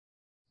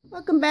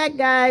Welcome back,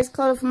 guys.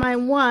 Color for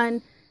Mine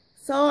 1.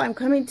 So I'm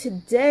coming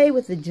today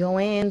with the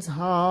Joanns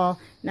haul.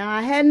 Now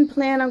I hadn't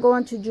planned on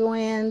going to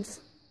Joanns,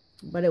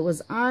 but it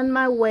was on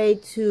my way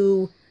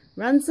to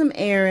run some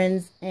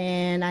errands,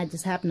 and I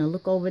just happened to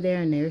look over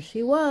there and there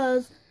she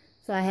was.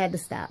 So I had to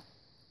stop.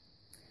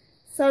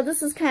 So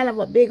this is kind of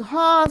a big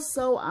haul.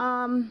 So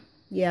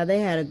yeah,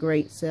 they had a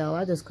great sale.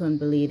 I just couldn't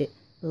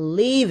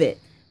believe it.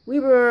 We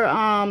were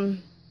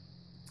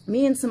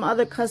me and some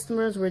other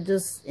customers were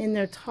just in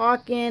there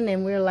talking,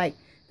 and we were like,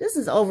 this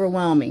is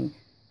overwhelming.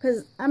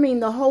 Because, I mean,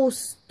 the whole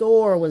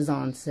store was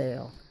on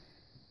sale.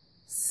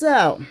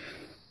 So,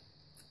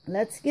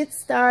 let's get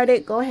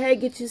started. Go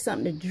ahead, get you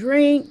something to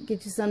drink,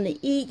 get you something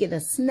to eat, get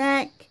a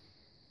snack.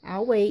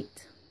 I'll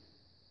wait.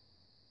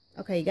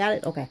 Okay, you got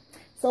it? Okay.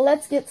 So,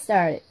 let's get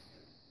started.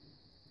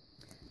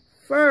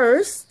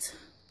 First,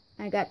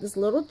 I got this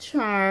little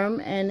charm,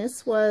 and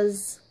this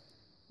was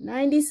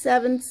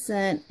 97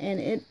 cents, and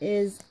it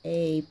is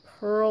a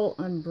pearl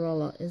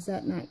umbrella. Is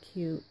that not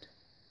cute?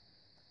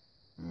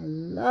 I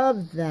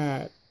love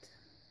that.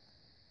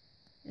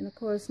 And of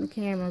course the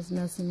camera's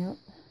messing up.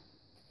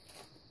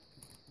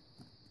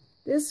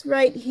 This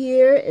right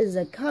here is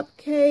a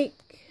cupcake.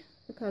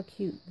 Look how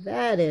cute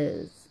that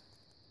is.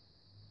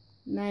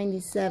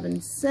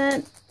 97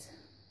 cents.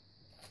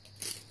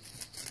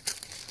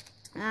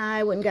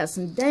 I went and got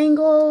some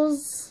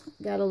dangles.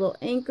 Got a little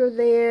anchor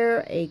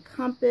there, a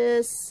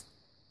compass,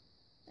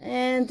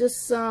 and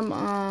just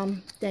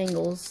some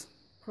dangles,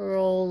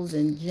 pearls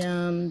and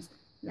gems.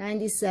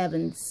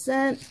 97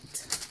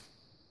 cents.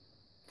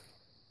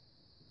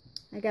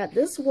 I got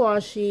this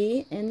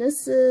washi, and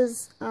this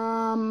is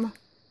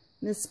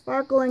Miss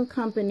Sparkle &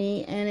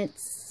 Company, and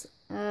it's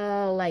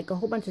like a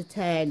whole bunch of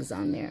tags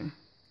on there.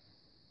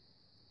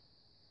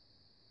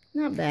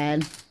 Not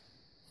bad.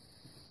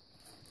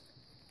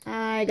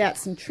 I got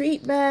some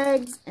treat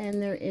bags,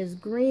 and there is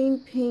green,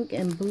 pink,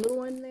 and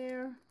blue in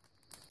there.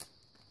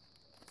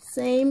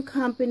 Same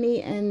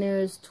company, and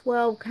there's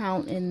 12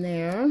 count in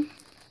there.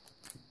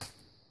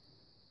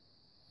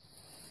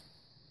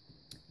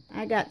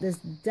 I got this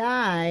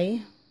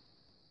die,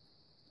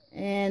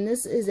 and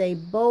this is a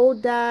bow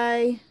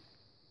die,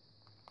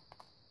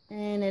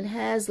 and it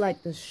has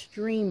like the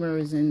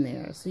streamers in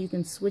there, so you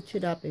can switch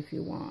it up if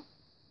you want.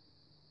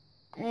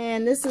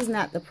 And this is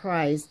not the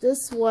price.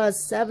 This was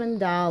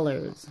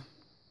 $7.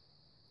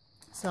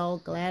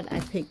 So glad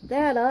I picked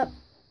that up.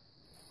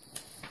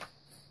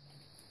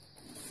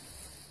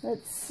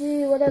 Let's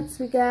see what else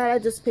we got. I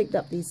just picked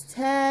up these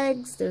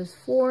tags. There's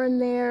 4 in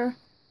there.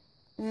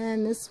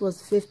 And this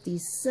was 50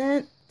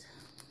 cents.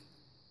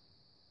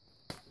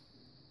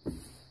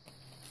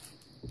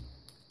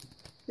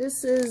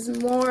 This is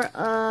more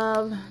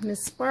of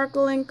Miss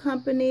Sparkle &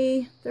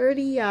 Company,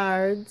 30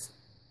 yards,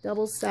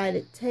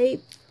 double-sided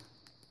tape.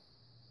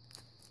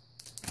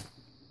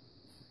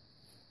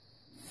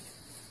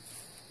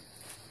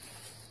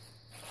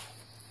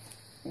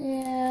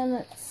 And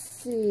let's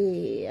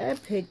see, I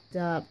picked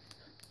up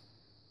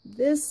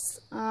this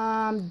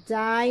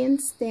die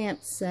and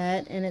stamp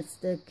set, and it's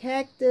the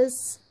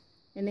cactus,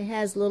 and it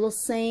has little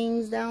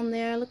sayings down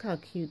there. Look how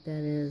cute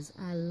that is.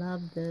 I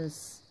love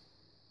this.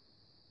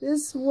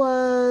 This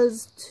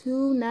was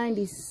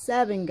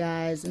 $2.97,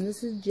 guys, and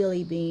this is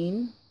Jelly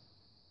Bean.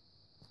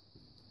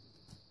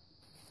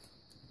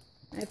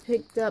 I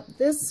picked up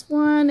this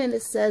one, and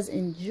it says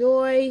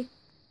enjoy,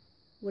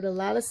 with a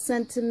lot of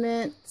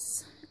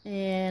sentiments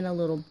and a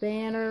little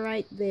banner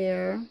right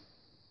there.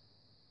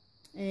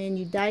 And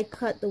you die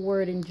cut the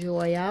word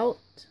enjoy out.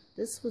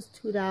 This was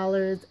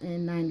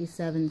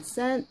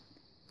 $2.97.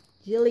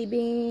 Jelly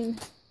Bean.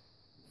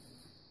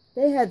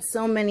 They had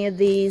so many of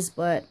these,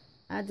 but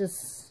I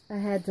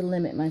had to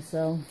limit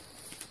myself.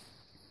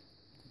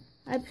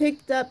 I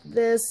picked up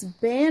this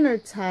banner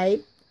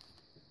type,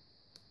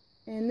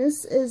 and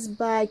this is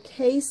by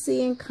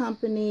Casey &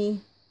 Company,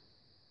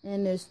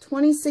 and there's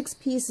 26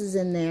 pieces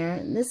in there,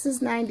 and this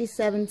is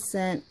 97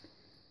 cents.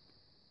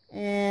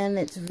 And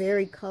it's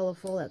very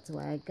colorful. That's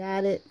why I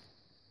got it.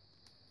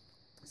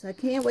 So I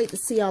can't wait to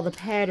see all the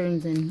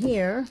patterns in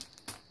here.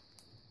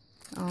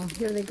 Oh,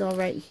 here they go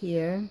right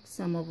here.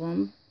 Some of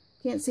them.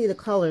 Can't see the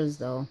colors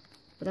though.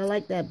 But I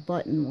like that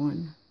button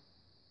one.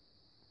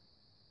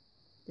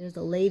 There's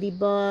a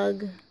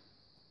ladybug.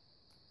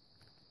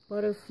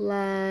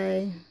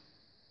 Butterfly.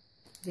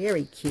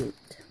 Very cute.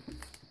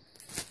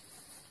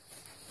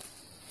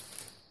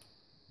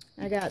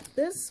 I got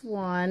this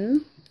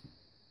one.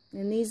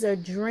 And these are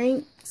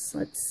drinks.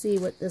 Let's see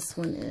what this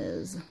one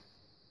is.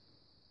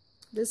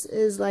 This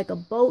is like a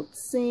boat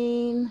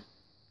scene.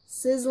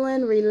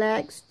 Sizzling,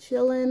 relax,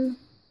 chilling.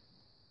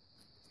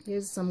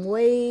 Here's some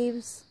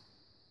waves.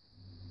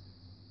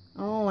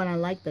 Oh, and I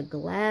like the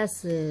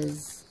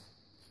glasses.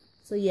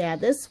 So yeah,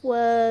 this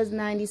was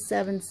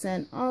 97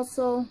 cents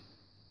also.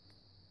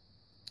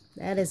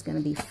 That is going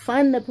to be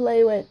fun to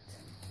play with.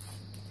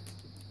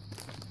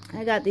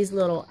 I got these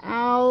little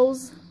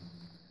owls,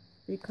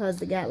 because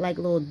they got like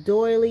little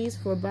doilies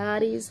for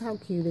bodies. How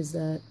cute is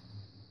that?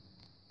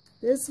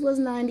 This was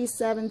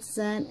 97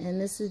 cents, and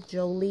this is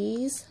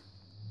Jolie's.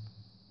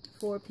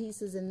 4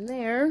 pieces in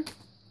there.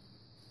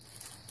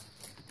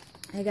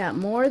 I got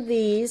more of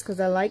these because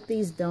I like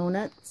these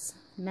donuts.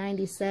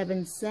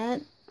 97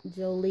 cent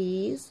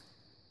Jolie's.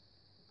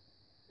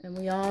 And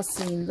we all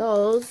seen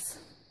those.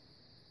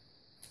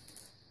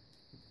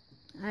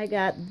 I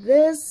got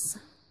this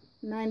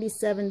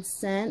 97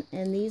 cent,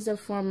 and these are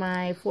for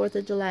my 4th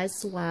of July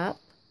swap.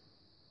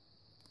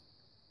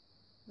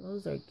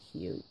 Those are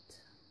cute.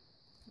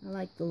 I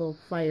like the little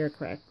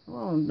firecracker.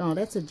 Oh no,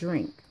 that's a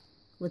drink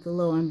with a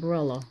little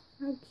umbrella.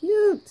 How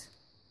cute.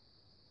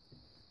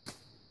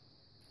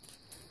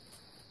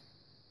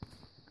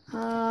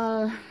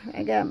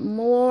 I got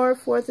more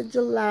 4th of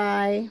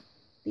July.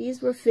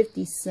 These were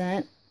 50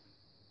 cent.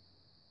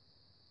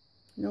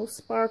 No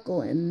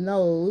sparkle in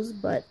those,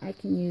 but I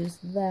can use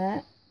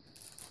that.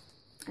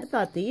 I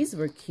thought these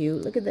were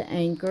cute. Look at the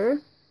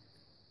anchor.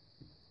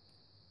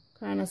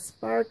 Kind of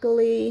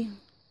sparkly.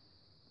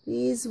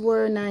 These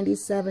were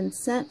 97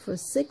 cent for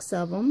 6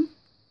 of them.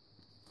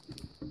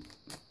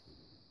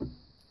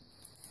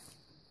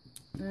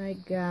 I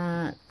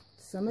got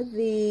some of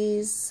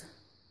these.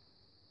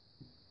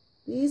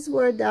 These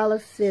were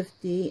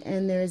 $1.50,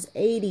 and there's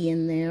 80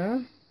 in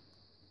there.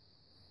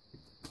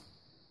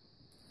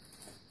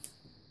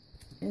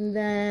 And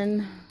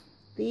then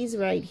these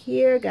right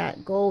here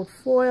got gold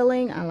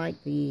foiling. I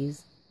like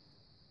these.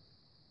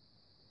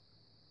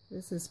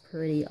 This is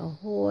pretty.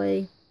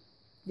 Ahoy.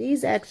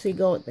 These actually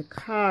go with the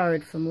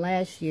card from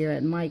last year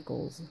at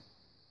Michael's.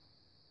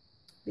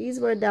 These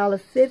were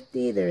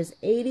 $1.50. There's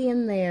 80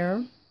 in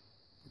there.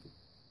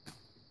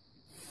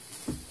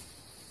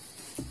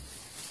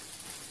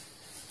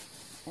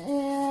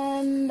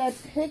 And I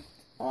picked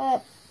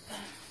up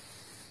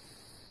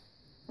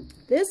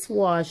this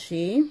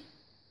washi.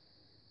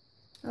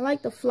 I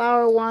like the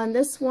flower one.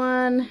 This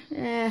one,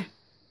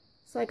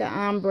 it's like an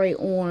ombre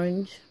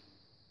orange.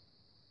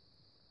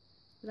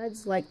 But I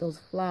just like those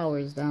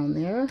flowers down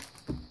there.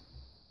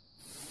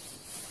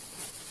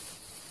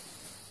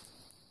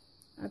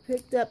 I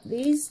picked up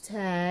these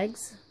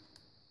tags.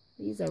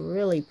 These are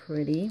really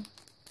pretty.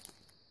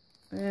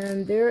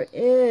 And there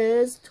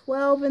is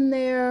 12 in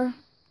there.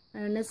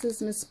 And this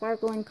is Miss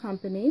Sparkle and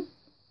Company.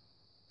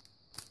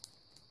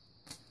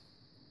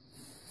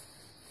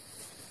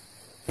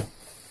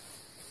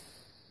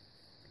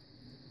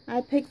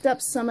 I picked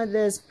up some of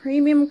this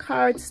premium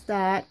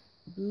cardstock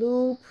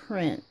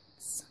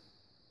blueprints.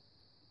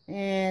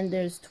 And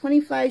there's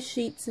 25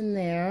 sheets in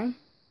there.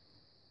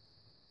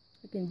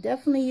 I can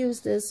definitely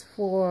use this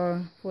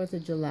for 4th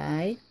of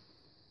July.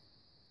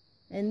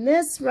 And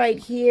this right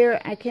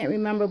here, I can't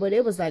remember, but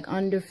it was like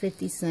under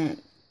 50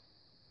 cents.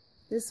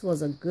 This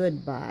was a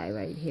good buy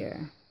right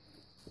here.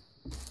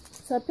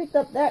 So I picked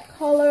up that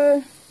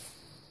color.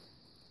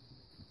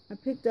 I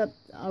picked up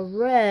a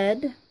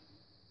red.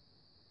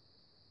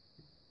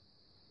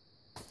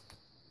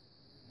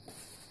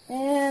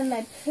 And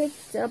I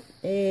picked up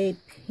a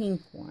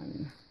pink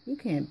one. You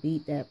can't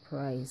beat that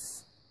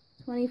price.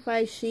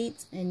 25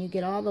 sheets and you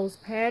get all those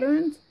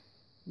patterns.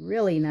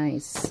 Really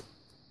nice.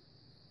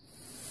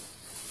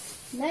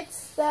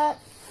 Next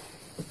up,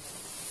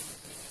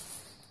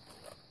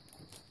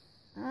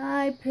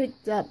 I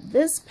picked up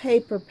this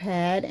paper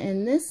pad,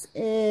 and this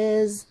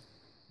is,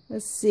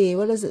 let's see,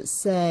 what does it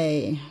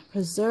say?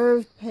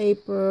 Preserved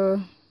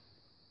paper.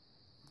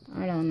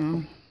 I don't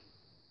know.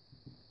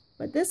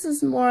 But this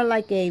is more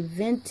like a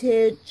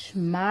vintage,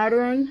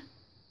 modern.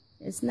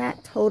 It's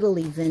not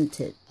totally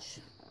vintage.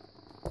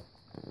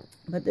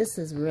 But this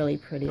is really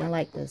pretty. I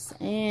like this.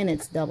 And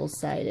it's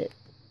double-sided.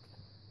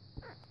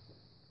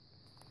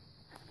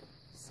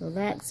 So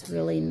that's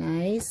really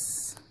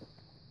nice.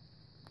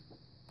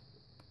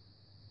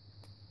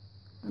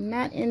 I'm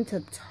not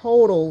into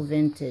total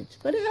vintage,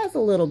 but it has a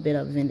little bit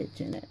of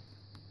vintage in it.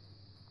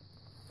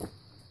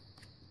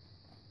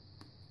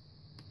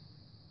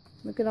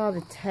 Look at all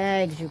the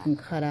tags you can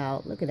cut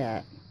out. Look at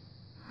that.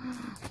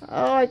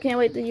 Oh, I can't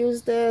wait to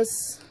use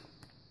this.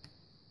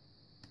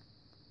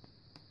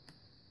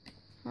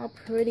 How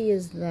pretty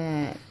is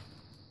that?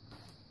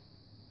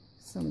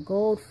 Some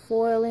gold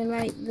foiling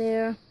right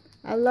there.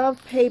 I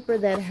love paper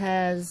that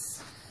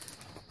has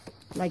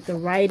like the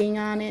writing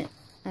on it.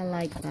 I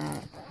like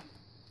that.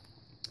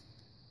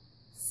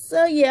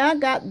 So yeah, I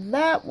got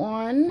that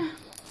one.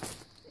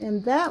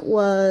 And that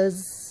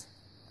was,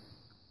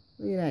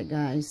 look at that,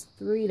 guys,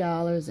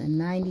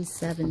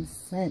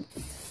 $3.97.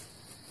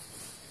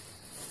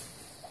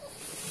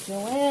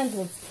 Joanns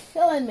was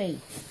killing me.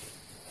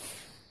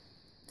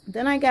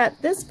 Then I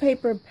got this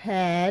paper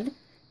pad,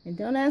 and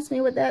don't ask me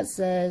what that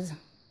says.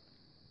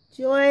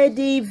 Joy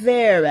de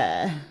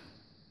Vera.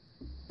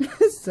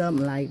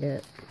 Something like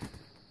that.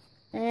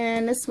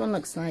 And this one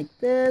looks like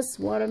this.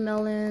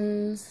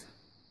 Watermelons.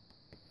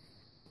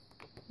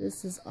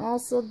 This is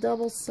also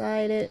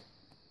double-sided.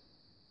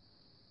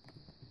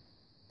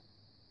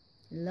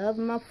 Love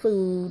my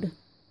food.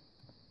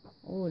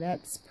 Oh,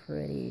 that's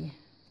pretty.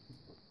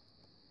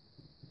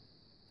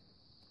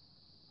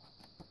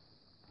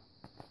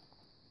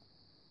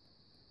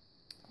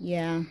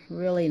 Yeah,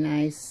 really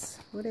nice.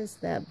 What is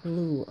that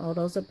blue? Oh,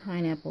 those are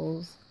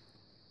pineapples.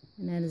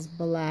 and that is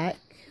black.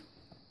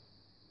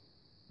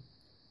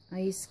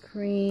 Ice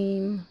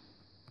cream.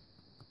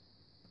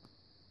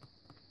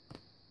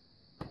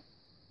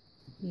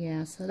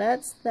 Yeah, so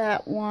that's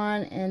that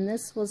one, and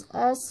this was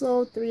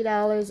also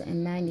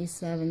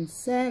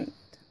 $3.97.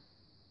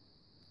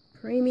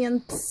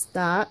 Premium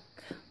stock.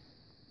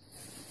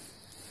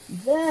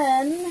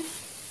 Then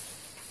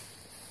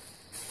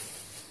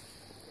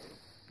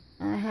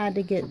I had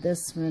to get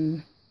this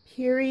one,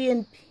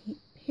 Peri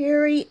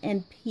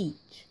and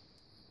Peach,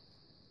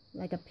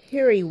 like a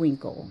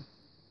periwinkle.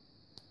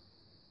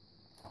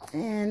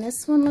 And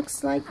this one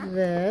looks like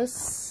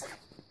this.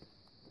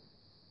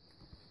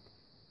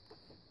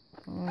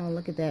 Oh,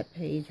 look at that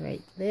page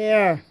right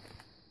there.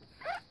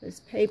 This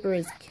paper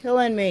is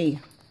killing me.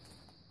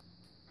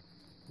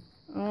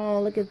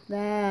 Oh, look at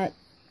that.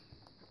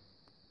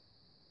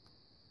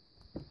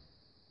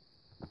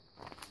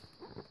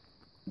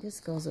 This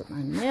goes with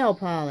my nail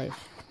polish.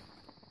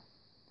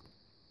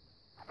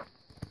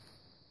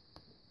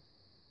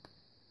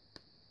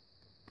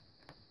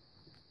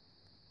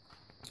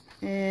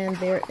 And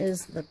there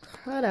is the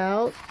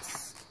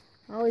cutouts.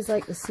 I always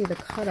like to see the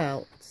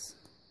cutouts.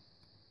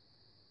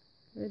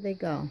 Where'd they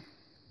go?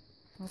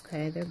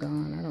 Okay, they're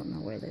gone. I don't know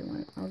where they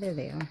went. Oh, there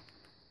they are.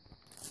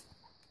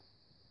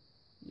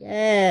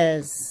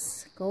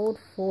 Yes, gold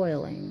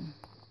foiling.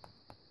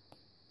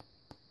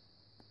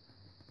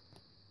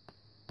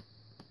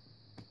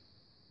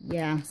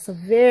 Yeah, so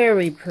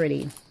very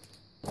pretty.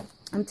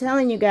 I'm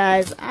telling you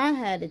guys, I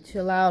had to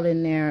chill out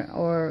in there,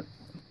 or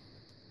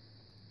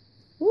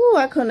ooh,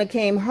 I couldn't have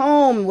came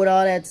home with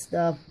all that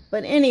stuff.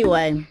 But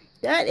anyway,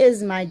 that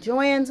is my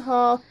Joann's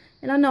haul.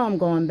 And I know I'm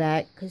going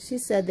back because she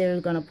said they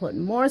were going to put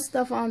more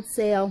stuff on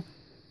sale.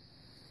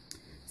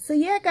 So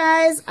yeah,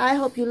 guys, I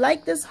hope you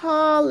like this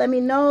haul. Let me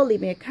know. Leave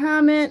me a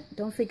comment.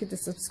 Don't forget to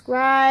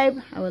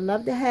subscribe. I would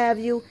love to have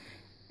you.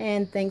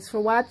 And thanks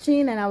for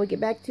watching. And I will get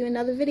back to you in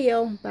another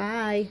video.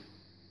 Bye.